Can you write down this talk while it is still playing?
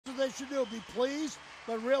they should do. Be pleased,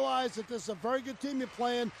 but realize that this is a very good team you're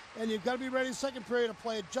playing, and you've got to be ready in the second period to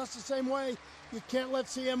play it just the same way. You can't let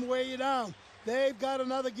CM weigh you down. They've got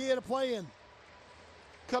another gear to play in.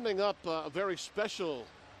 Coming up, a very special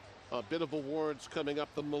bit of awards coming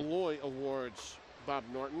up, the Malloy Awards, Bob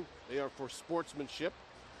Norton. They are for sportsmanship.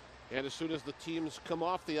 And as soon as the teams come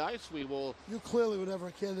off the ice, we will... You clearly were never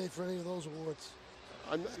a candidate for any of those awards.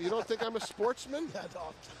 You don't think I'm a sportsman? Yeah,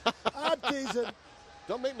 no. I'm teasing.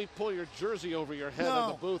 Don't make me pull your jersey over your head in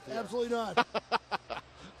the booth here. Absolutely not.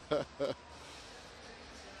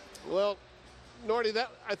 Well, Norty,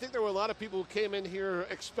 I think there were a lot of people who came in here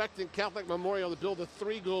expecting Catholic Memorial to build a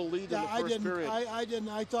 3-goal lead in the first period. I didn't.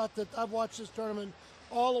 I thought that I've watched this tournament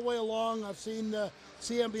all the way along. I've seen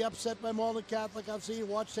CM be upset by Malden Catholic. I've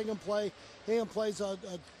watched Hingham play. Hingham plays a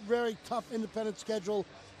very tough independent schedule.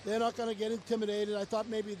 They're not going to get intimidated. I thought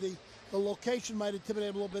maybe the location might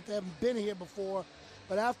intimidate them a little bit. They haven't been here before.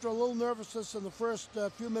 But after a little nervousness in the first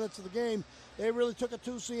few minutes of the game, they really took it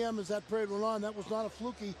to CM as that period went on. That was not a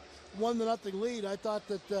fluky 1-0 lead. I thought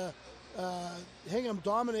that Hingham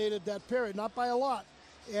dominated that period, not by a lot.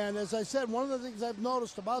 And as I said, one of the things I've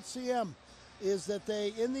noticed about CM is that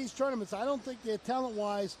they, in these tournaments, I don't think they're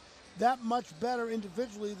talent-wise that much better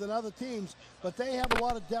individually than other teams, but they have a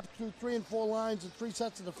lot of depth through 3 and 4 lines and 3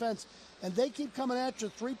 sets of defense, and they keep coming at you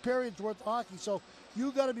 3 periods worth of hockey. So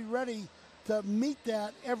you got to be ready to meet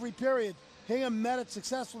that every period. Hingham met it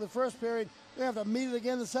successfully the first period. We have to meet it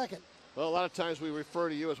again the second. Well, a lot of times we refer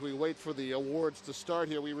to you as we wait for the awards to start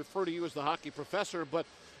here. We refer to you as the hockey professor, but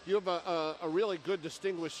you have a really good,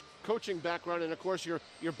 distinguished coaching background, and of course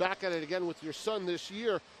you're back at it again with your son this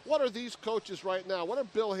year. What are these coaches right now? What are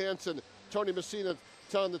Bill Hansen, Tony Messina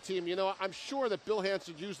telling the team? You know, I'm sure that Bill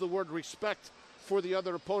Hansen used the word respect for the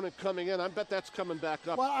other opponent coming in. I bet that's coming back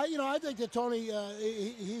up. Well, I think that Tony,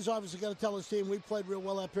 he's obviously got to tell his team we played real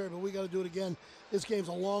well that period, but we got to do it again. This game's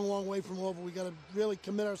a long, long way from over. We got to really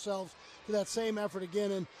commit ourselves to that same effort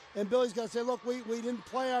again. And Billy's got to say, look, we didn't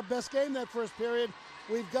play our best game that first period.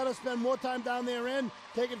 We've got to spend more time down there in,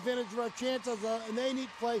 take advantage of our chances, and they need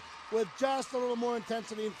to play with just a little more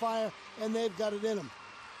intensity and fire, and they've got it in them.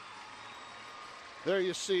 There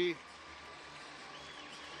you see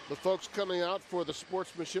the folks coming out for the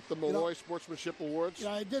sportsmanship, the Malloy Sportsmanship Awards.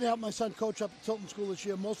 I did help my son coach up at Tilton School this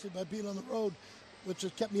year, mostly by being on the road, which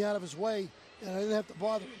has kept me out of his way, and I didn't have to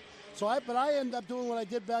bother him. But I ended up doing what I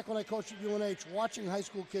did back when I coached at UNH, watching high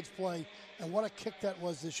school kids play, and what a kick that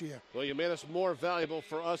was this year. Well, you made us more valuable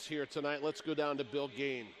for us here tonight. Let's go down to Bill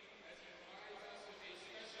Gain.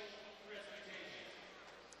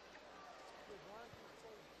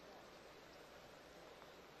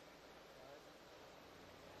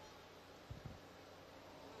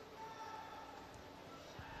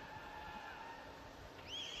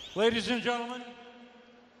 Ladies and gentlemen,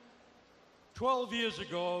 12 years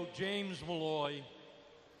ago, James Malloy,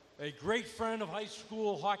 a great friend of high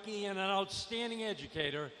school hockey and an outstanding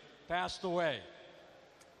educator, passed away.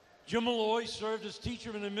 Jim Malloy served as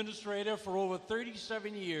teacher and administrator for over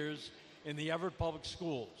 37 years in the Everett Public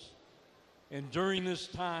Schools. And during this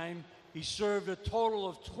time, he served a total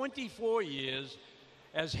of 24 years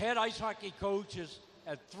as head ice hockey coaches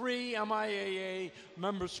at 3 MIAA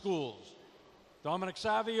member schools, Dominic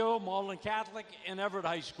Savio, Malden Catholic, and Everett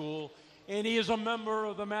High School, and he is a member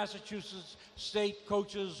of the Massachusetts State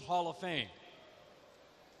Coaches Hall of Fame.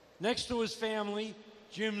 Next to his family,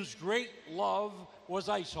 Jim's great love was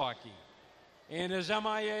ice hockey. And as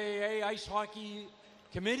MIAA Ice Hockey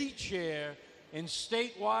Committee Chair and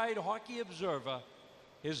statewide hockey observer,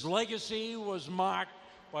 his legacy was marked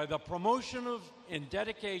by the promotion of and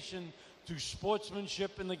dedication to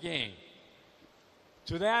sportsmanship in the game.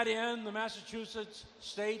 To that end, the Massachusetts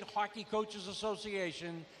State Hockey Coaches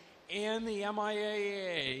Association and the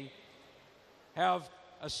MIAA have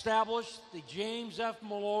established the James F.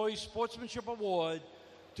 Malloy Sportsmanship Award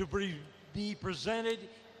to be presented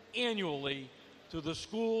annually to the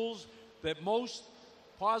schools that most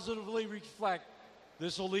positively reflect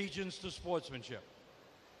this allegiance to sportsmanship.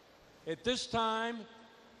 At this time,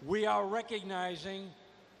 we are recognizing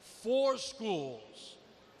 4 schools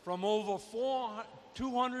from over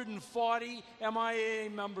 240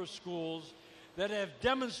 MIAA member schools that have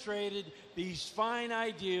demonstrated these fine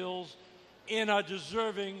ideals and are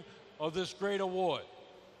deserving of this great award.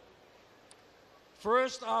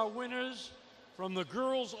 First, our winners from the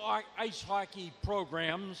girls' ice hockey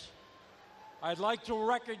programs. I'd like to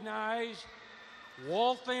recognize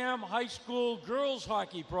Waltham High School girls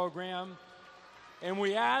hockey program, and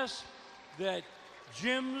we ask that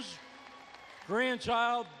Jim's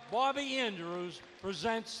grandchild, Bobby Andrews,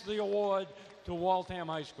 presents the award to Waltham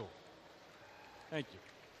High School. Thank you.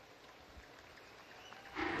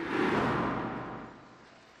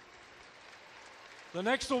 The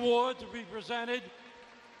next award to be presented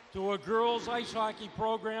to a girls ice hockey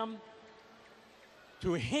program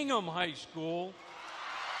to Hingham High School.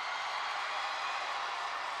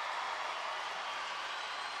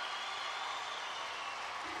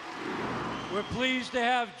 We're pleased to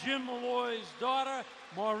have Jim Malloy's daughter,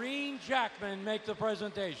 Maureen Jackman, make the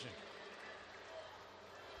presentation.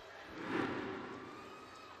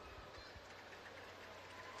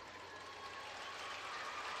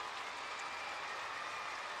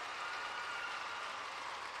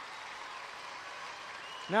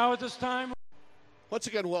 Now at this time, Once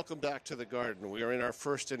again, welcome back to the Garden. We are in our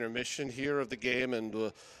first intermission here of the game, and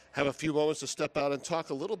we'll have a few moments to step out and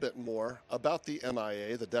talk a little bit more about the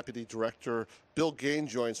MIA. The Deputy Director, Bill Gain,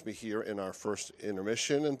 joins me here in our first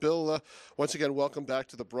intermission. And Bill, once again, welcome back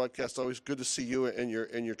to the broadcast. Always good to see you and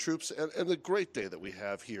your troops, and the great day that we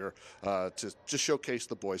have here to showcase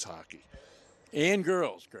the boys' hockey. And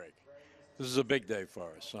girls, Greg. This is a big day for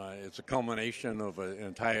us. It's a culmination of an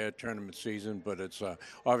entire tournament season, but it's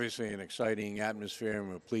obviously an exciting atmosphere, and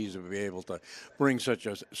we're pleased to be able to bring such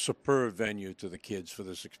a superb venue to the kids for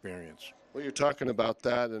this experience. Well, you're talking about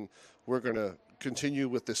that, and we're going to continue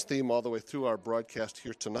with this theme all the way through our broadcast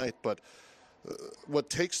here tonight, but what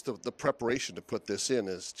takes the preparation to put this in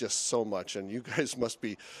is just so much, and you guys must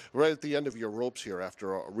be right at the end of your ropes here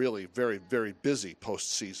after a really very, very busy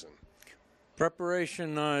postseason.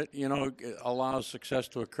 Preparation, allows success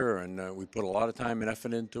to occur, and we put a lot of time and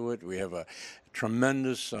effort into it. We have a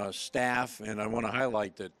tremendous staff, and I want to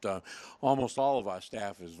highlight that almost all of our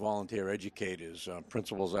staff is volunteer educators,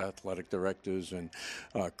 principals, athletic directors, and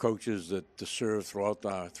coaches that serve throughout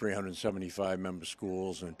the 375-member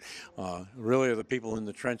schools, and really are the people in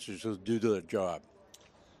the trenches who do their job.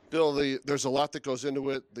 Bill, there's a lot that goes into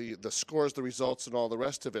it, the scores, the results, and all the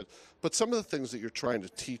rest of it. But some of the things that you're trying to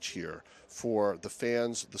teach here for the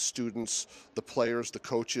fans, the students, the players, the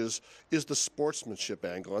coaches, is the sportsmanship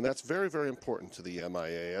angle. And that's very, very important to the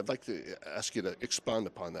MIA. I'd like to ask you to expound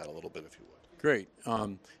upon that a little bit, if you would. Great.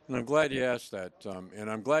 And I'm glad you asked that. And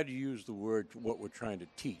I'm glad you used the word what we're trying to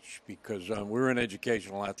teach, because we're in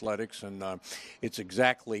educational athletics, and it's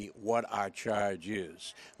exactly what our charge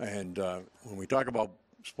is. And when we talk about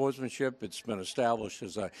sportsmanship, it's been established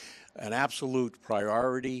as an absolute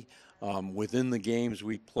priority within the games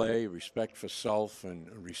we play, respect for self and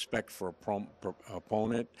respect for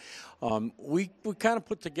opponent. We kind of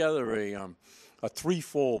put together a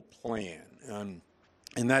threefold plan,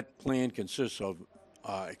 and that plan consists of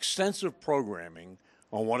extensive programming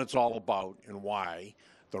on what it's all about and why,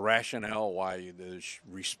 the rationale why the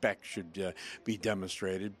respect should be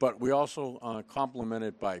demonstrated, but we also complement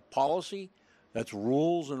it by policy. That's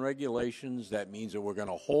rules and regulations. That means that we're going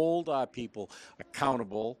to hold our people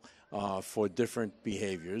accountable for different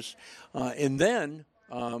behaviors. And then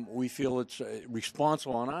we feel it's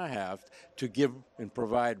responsible on our half to give and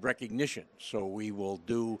provide recognition. So we will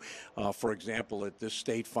do, for example, at this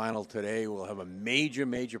state final today, we'll have a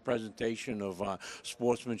major presentation of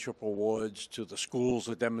sportsmanship awards to the schools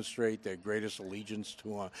that demonstrate their greatest allegiance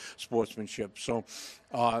to sportsmanship. So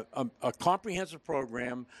a comprehensive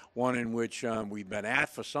program, one in which we've been at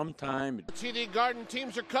for some time. The TD Garden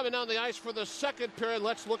teams are coming on the ice for the second period.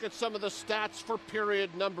 Let's look at some of the stats for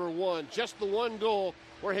period number one. Just the one goal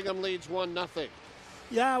where Hingham leads 1-0.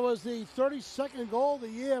 Yeah, it was the 32nd goal of the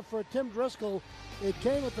year for Tim Driscoll. It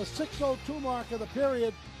came at the 6:02 mark of the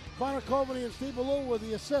period. Connor Coveney and Steve Ballou with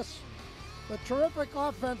the assists. The terrific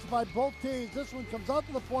offense by both teams. This one comes out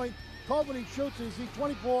to the point. Coveney shoots. You see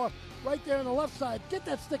 24 right there on the left side. Get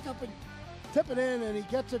that stick up and tip it in, and he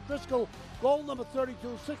gets it. Driscoll, goal number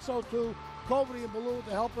 32, 6:02. Coveney and Ballou,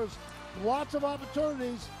 the helpers. Lots of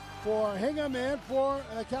opportunities for Hingham and for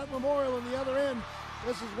Cat Memorial on the other end.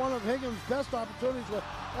 This is one of Hingham's best opportunities where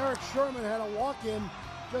Eric Sherman had a walk-in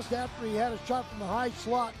just after he had a shot from the high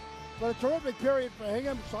slot. But a terrific period for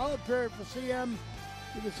Hingham, solid period for CM.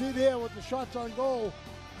 You can see there with the shots on goal,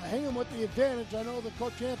 Hingham with the advantage. I know that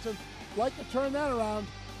Coach Hansen like to turn that around.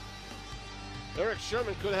 Eric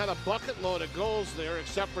Sherman could have had a bucket load of goals there,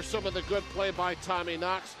 except for some of the good play by Tommy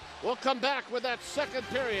Knox. We'll come back with that second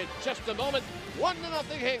period. Just a moment. 1-0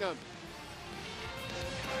 Hingham.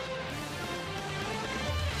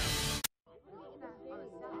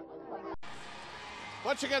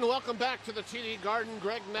 Once again, welcome back to the TD Garden.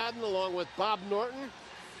 Greg Madden along with Bob Norton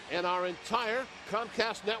and our entire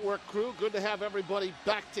Comcast Network crew. Good to have everybody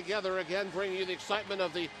back together again, bringing you the excitement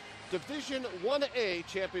of the Division 1A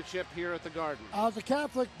championship here at the Garden. The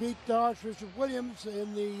Catholic beat Archbishop Williams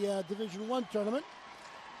in the Division 1 tournament.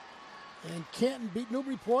 And Canton beat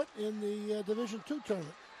Newburyport in the Division 2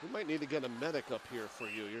 tournament. We might need to get a medic up here for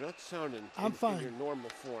you. You're not sounding I'm fine. in your normal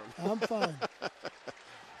form. I'm fine. At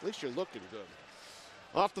least you're looking good.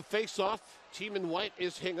 Off the face-off, team in white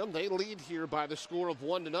is Hingham. They lead here by the score of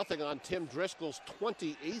 1-0 on Tim Driscoll's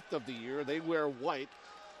 28th of the year. They wear white.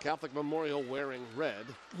 Catholic Memorial wearing red.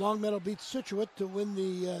 Longmeadow beats Situate to win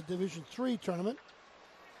the Division III tournament.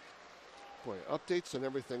 Boy, updates and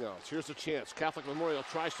everything else. Here's a chance. Catholic Memorial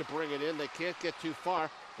tries to bring it in. They can't get too far.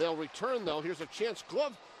 They'll return, though. Here's a chance.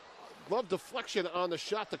 Glove deflection on the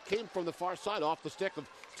shot that came from the far side off the stick of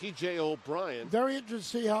T.J. O'Brien. Very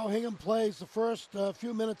interesting to see how Hingham plays the first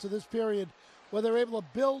few minutes of this period, whether they're able to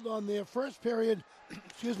build on their first period,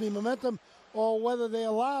 momentum, or whether they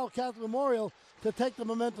allow Catholic Memorial to take the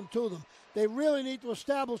momentum to them. They really need to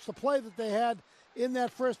establish the play that they had in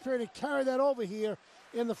that first period and carry that over here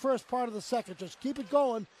in the first part of the second. Just keep it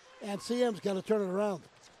going, and CM's got to turn it around.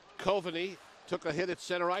 Coveney took a hit at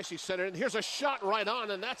center ice. He sent it in. Here's a shot right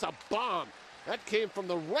on, and that's a bomb. That came from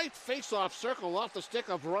the right face-off circle off the stick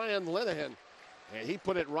of Ryan Linehan. And he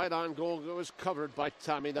put it right on goal. It was covered by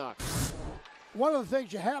Tommy Knox. One of the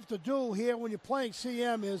things you have to do here when you're playing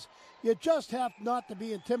CM is you just have not to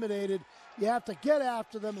be intimidated. You have to get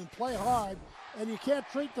after them and play hard. And you can't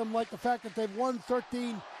treat them like the fact that they've won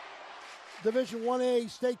 13 Division 1A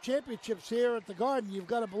state championships here at the Garden. You've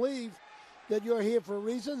got to believe that you're here for a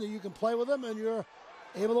reason, that you can play with them, and you're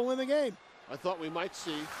able to win the game. I thought we might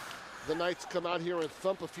see the Knights come out here and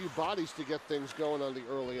thump a few bodies to get things going on the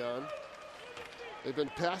early on. They've been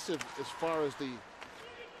passive as far as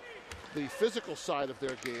the physical side of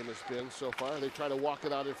their game has been so far. They try to walk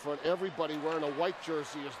it out in front. Everybody wearing a white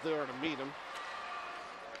jersey is there to meet them.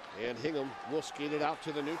 And Hingham will skate it out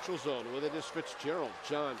to the neutral zone. With it is Fitzgerald.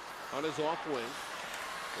 John on his off wing.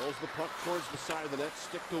 Rolls the puck towards the side of the net,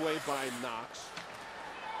 sticked away by Knox.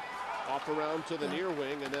 Off around to the near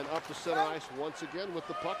wing, and then up the center ice once again with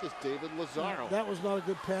the puck is David Lazaro. That was not a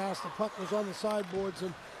good pass. The puck was on the sideboards,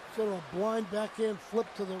 and sort of a blind backhand flip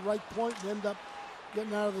to the right point and end up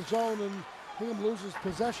getting out of the zone, and Hingham loses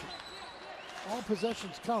possession. All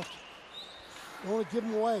possessions count. Don't want to give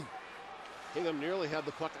them away. Hingham nearly had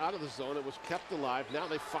the puck out of the zone. It was kept alive. Now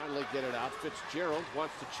they finally get it out. Fitzgerald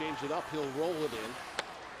wants to change it up. He'll roll it in.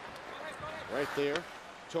 Right there,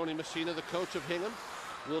 Tony Messina, the coach of Hingham,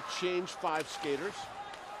 will change 5 skaters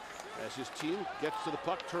as his team gets to the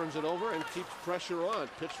puck, turns it over, and keeps pressure on.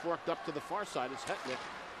 Pitchforked up to the far side is Hetnick.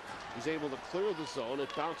 He's able to clear the zone.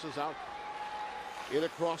 It bounces out in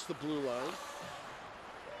across the blue line.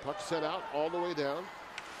 Puck set out all the way down.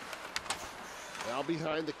 Now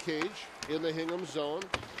behind the cage in the Hingham zone.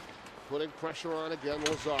 Putting pressure on again,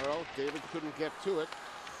 Lazaro. David couldn't get to it.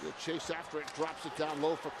 He'll chase after it, drops it down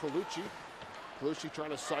low for Colucci. Colucci trying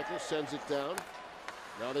to cycle, sends it down.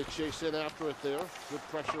 Now they chase in after it there. Good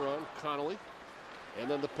pressure on Connolly. And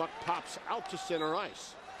then the puck pops out to center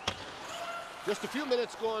ice. Just a few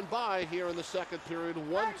minutes gone by here in the second period.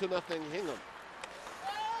 1-0 Hingham.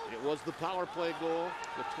 It was the power play goal,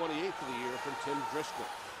 the 28th of the year from Tim Driscoll.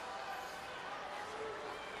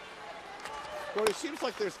 Well, it seems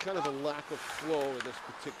like there's kind of a lack of flow in this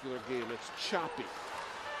particular game. It's choppy.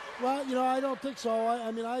 Well, I don't think so.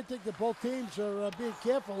 I think that both teams are being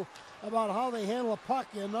careful about how they handle a puck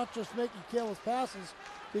and not just making careless passes,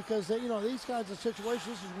 because these kinds of situations,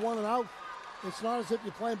 this is 1 and out. It's not as if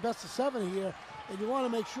you're playing best of 7 here, and you want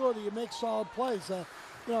to make sure that you make solid plays.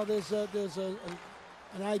 There's an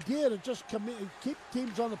idea to just keep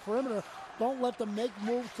teams on the perimeter. Don't let them make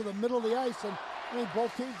moves to the middle of the ice, and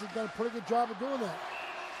both teams have done a pretty good job of doing that.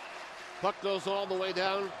 Puck goes all the way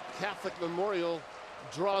down. Catholic Memorial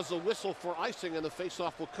draws a whistle for icing, and the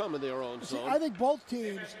faceoff will come in their own zone. I think both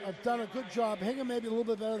teams have done a good job, Hingham maybe a little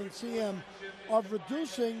bit better than CM, of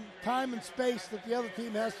reducing time and space that the other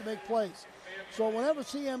team has to make plays. So whenever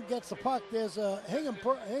CM gets the puck, there's a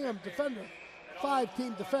Hingham defender,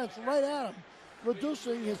 5-team defense right at him,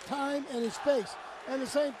 reducing his time and his space. And the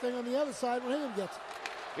same thing on the other side when Hingham gets it.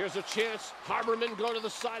 Here's a chance. Harbormen go to the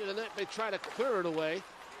side of the net. They try to clear it away.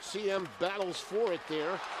 CM battles for it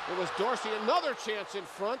there. It was Dorsey. Another chance in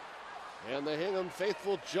front. And the Hingham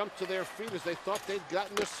faithful jumped to their feet as they thought they'd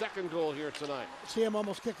gotten their second goal here tonight. CM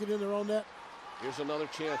almost kicked it in their own net. Here's another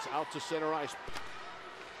chance out to center ice.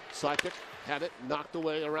 Sypik had it knocked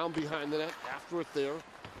away around behind the net. After it there,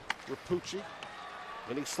 Rapucci.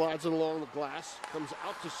 And he slides it along the glass. Comes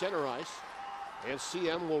out to center ice. And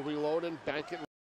CM will reload and bank it.